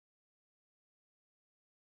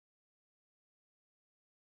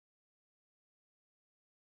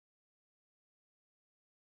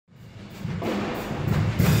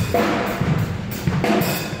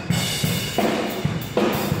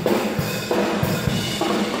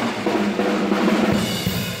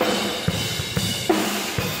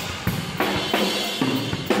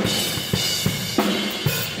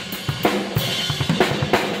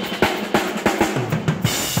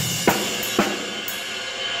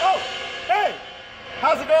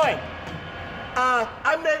How's it going?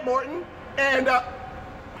 I'm Nate Morton, and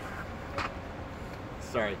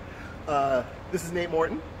sorry, this is Nate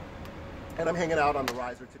Morton, and I'm hanging out on the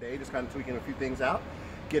riser today, just kind of tweaking a few things out,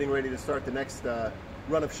 getting ready to start the next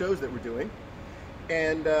run of shows that we're doing.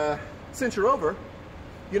 And since you're over,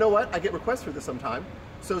 you know what? I get requests for this sometime.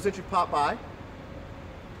 So since you popped by,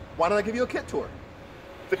 why don't I give you a kit tour?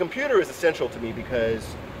 The computer is essential to me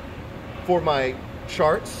because for my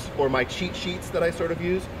charts or my cheat sheets that I sort of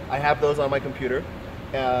use, I have those on my computer.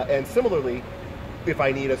 And similarly, if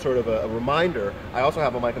I need a sort of a reminder, I also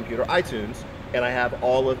have on my computer iTunes, and I have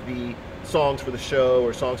all of the songs for the show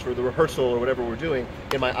or songs for the rehearsal or whatever we're doing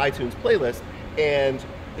in my iTunes playlist. And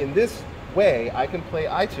in this way, I can play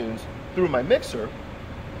iTunes through my mixer,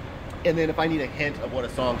 and then if I need a hint of what a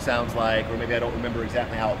song sounds like, or maybe I don't remember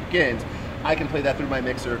exactly how it begins, I can play that through my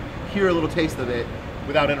mixer, hear a little taste of it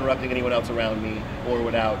without interrupting anyone else around me or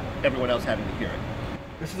without everyone else having to hear it.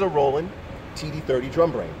 This is a Roland TD30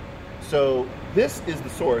 drum brain. So this is the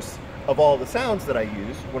source of all the sounds that I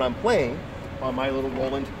use when I'm playing on my little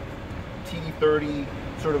Roland TD30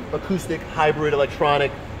 sort of acoustic hybrid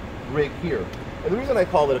electronic rig here. And the reason I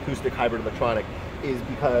call it acoustic hybrid electronic is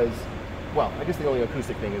because, well, I guess the only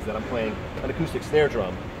acoustic thing is that I'm playing an acoustic snare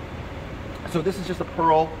drum. So this is just a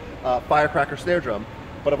Pearl firecracker snare drum,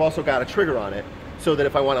 but I've also got a trigger on it so that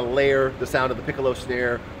if I want to layer the sound of the piccolo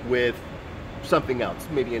snare with something else,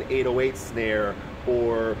 maybe an 808 snare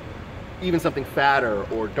or even something fatter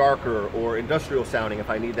or darker or industrial sounding if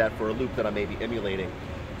I need that for a loop that I may be emulating.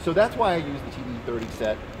 So that's why I use the TD30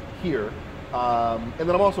 set here. And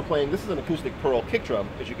then I'm also playing, this is an acoustic Pearl kick drum,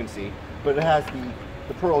 as you can see, but it has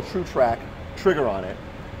the Pearl True Track trigger on it.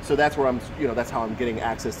 So that's where that's how I'm getting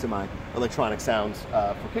access to my electronic sounds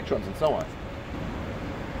for kick drums and so on.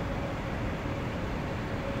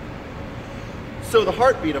 So the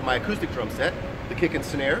heartbeat of my acoustic drum set, the kick and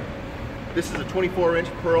snare. This is a 24-inch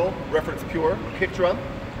Pearl Reference Pure kick drum.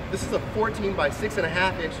 This is a 14 by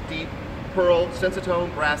 6.5-inch deep Pearl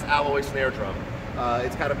Sensitone brass alloy snare drum.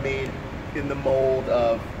 It's kind of made in the mold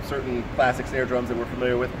of certain classic snare drums that we're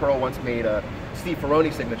familiar with. Pearl once made a Steve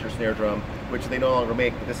Ferroni signature snare drum, which they no longer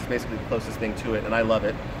make, but this is basically the closest thing to it, and I love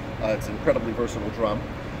it. It's an incredibly versatile drum.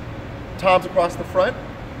 Toms across the front,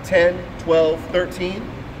 10, 12,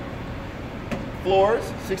 13. Floors,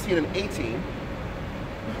 16 and 18.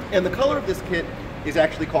 And the color of this kit is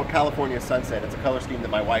actually called California Sunset. It's a color scheme that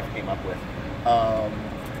my wife came up with.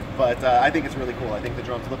 But I think it's really cool. I think the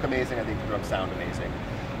drums look amazing. I think the drums sound amazing.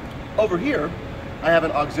 Over here, I have an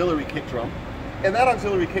auxiliary kick drum. And that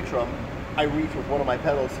auxiliary kick drum, I reach with one of my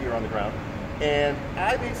pedals here on the ground. And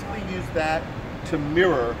I basically use that to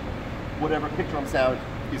mirror whatever kick drum sound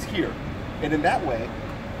is here. And in that way,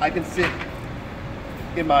 I can sit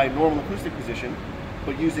in my normal acoustic position,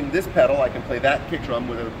 but using this pedal, I can play that kick drum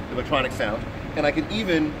with an electronic sound. And I can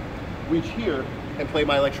even reach here and play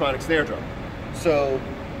my electronic snare drum. So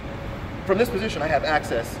from this position, I have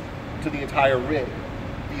access to the entire rig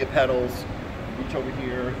via pedals, reach over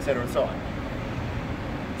here, etc. and so on.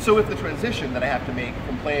 So if the transition that I have to make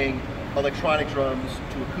from playing electronic drums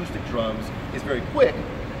to acoustic drums is very quick,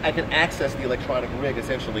 I can access the electronic rig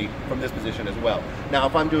essentially from this position as well. Now,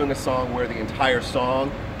 if I'm doing a song where the entire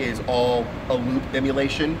song is all a loop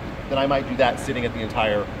emulation, then I might do that sitting at the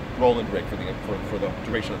entire Roland rig for the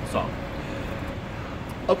duration of the song.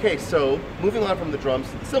 Okay, so moving on from the drums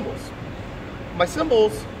to the cymbals. My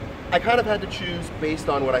cymbals, I kind of had to choose based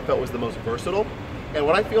on what I felt was the most versatile, and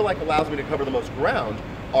what I feel like allows me to cover the most ground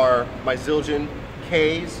are my Zildjian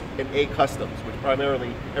Ks and A customs, which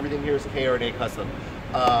primarily everything here is K or an A custom.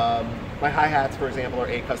 My hi-hats, for example, are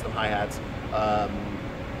A custom hi-hats.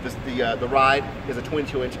 The ride is a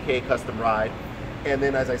 22-inch K custom ride, and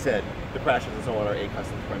then, as I said, the crashes and so on are A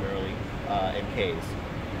customs primarily and Ks.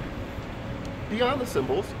 Beyond the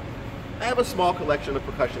cymbals, I have a small collection of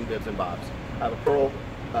percussion bibs and bobs. I have a Pearl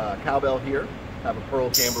cowbell here, I have a Pearl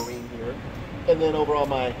tambourine here, and then over on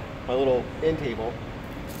my little end table,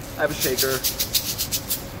 I have a shaker,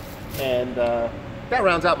 and that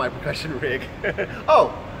rounds out my percussion rig.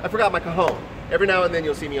 Oh, I forgot my cajon. Every now and then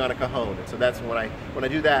you'll see me on a cajon, and so that's when I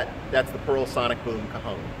do that, that's the Pearl Sonic Boom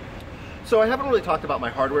cajon. So I haven't really talked about my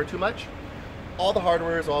hardware too much. All the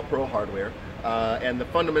hardware is all Pearl hardware, and the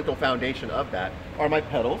fundamental foundation of that are my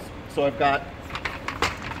pedals. So I've got,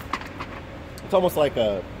 it's almost like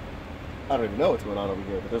a, I don't even know what's going on over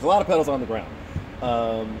here, but there's a lot of pedals on the ground.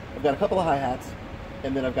 I've got a couple of hi-hats,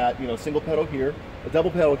 and then I've got, single pedal here, a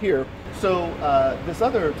double pedal here. So this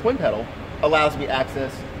other twin pedal allows me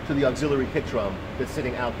access to the auxiliary kick drum that's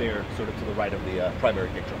sitting out there sort of to the right of the primary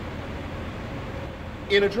kick drum.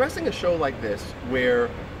 In addressing a show like this, where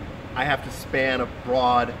I have to span a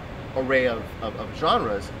broad array of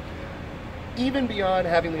genres. Even beyond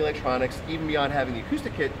having the electronics, even beyond having the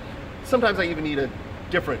acoustic kit, sometimes I even need a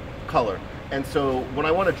different color. And so when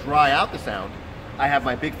I want to dry out the sound, I have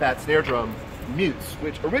my big fat snare drum mutes,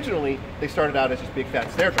 which originally they started out as just big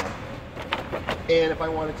fat snare drum. And if I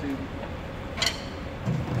wanted to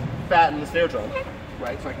fatten the snare drum,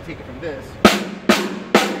 right, so I can take it from this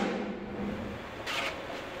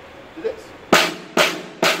to this,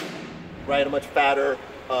 right, a much fatter,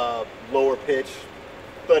 lower pitch,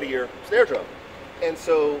 thuddier snare drum. And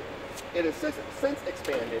so it has since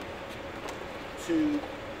expanded to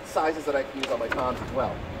sizes that I can use on my toms as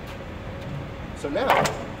well. So now,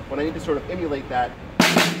 when I need to sort of emulate that,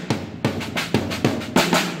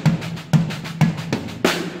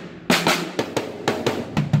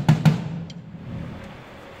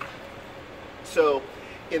 so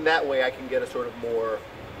in that way I can get a sort of more,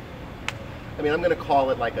 I mean, I'm going to call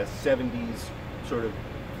it like a 70s sort of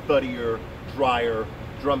thuddier, drier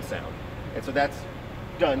drum sound. And so that's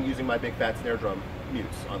done using my big fat snare drum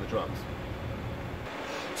mutes on the drums.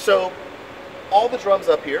 So all the drums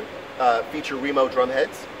up here feature Remo drum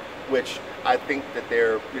heads, which I think that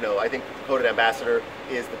they're, you know, I think the Coded Ambassador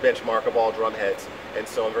is the benchmark of all drum heads. And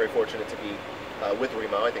so I'm very fortunate to be with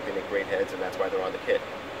Remo. I think they make great heads, and that's why they're on the kit.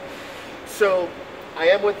 So I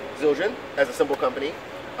am with Zildjian as a cymbal company.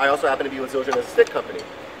 I also happen to be with Zildjian as a stick company.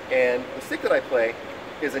 And the stick that I play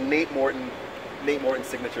is a Nate Morton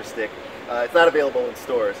signature stick. It's not available in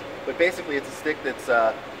stores, but basically it's a stick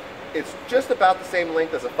that's it's just about the same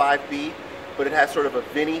length as a 5B, but it has sort of a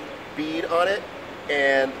Vinny bead on it,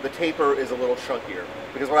 and the taper is a little chunkier.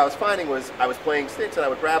 Because what I was finding was I was playing sticks and I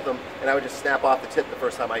would grab them and I would just snap off the tip the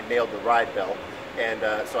first time I nailed the ride bell. And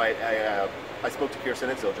so I spoke to Kirsten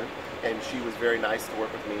at Zildjian, and she was very nice to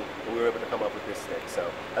work with me, and we were able to come up with this stick. So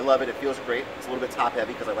I love it. It feels great. It's a little bit top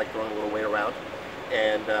heavy because I like throwing a little weight around.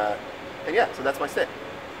 And yeah, so that's my stick.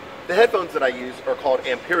 The headphones that I use are called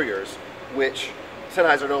Amperiors, which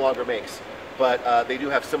Sennheiser no longer makes, but they do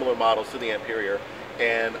have similar models to the Amperior,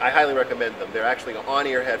 and I highly recommend them. They're actually an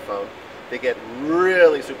on-ear headphone. They get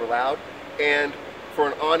really super loud, and for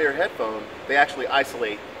an on-ear headphone, they actually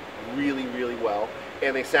isolate really, really well,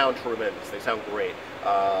 and they sound tremendous. They sound great.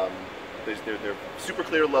 They're super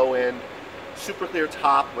clear low end, super clear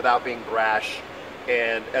top without being brash,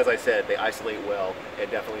 and as I said, they isolate well and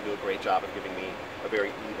definitely do a great job of giving me a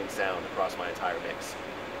very even sound across my entire mix.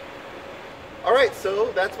 Alright,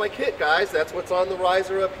 so that's my kit, guys. That's what's on the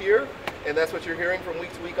riser up here, and that's what you're hearing from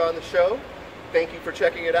week to week on the show. Thank you for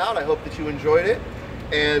checking it out. I hope that you enjoyed it,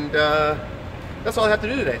 and that's all I have to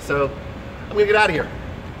do today, so I'm going to get out of here.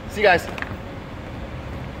 See you guys.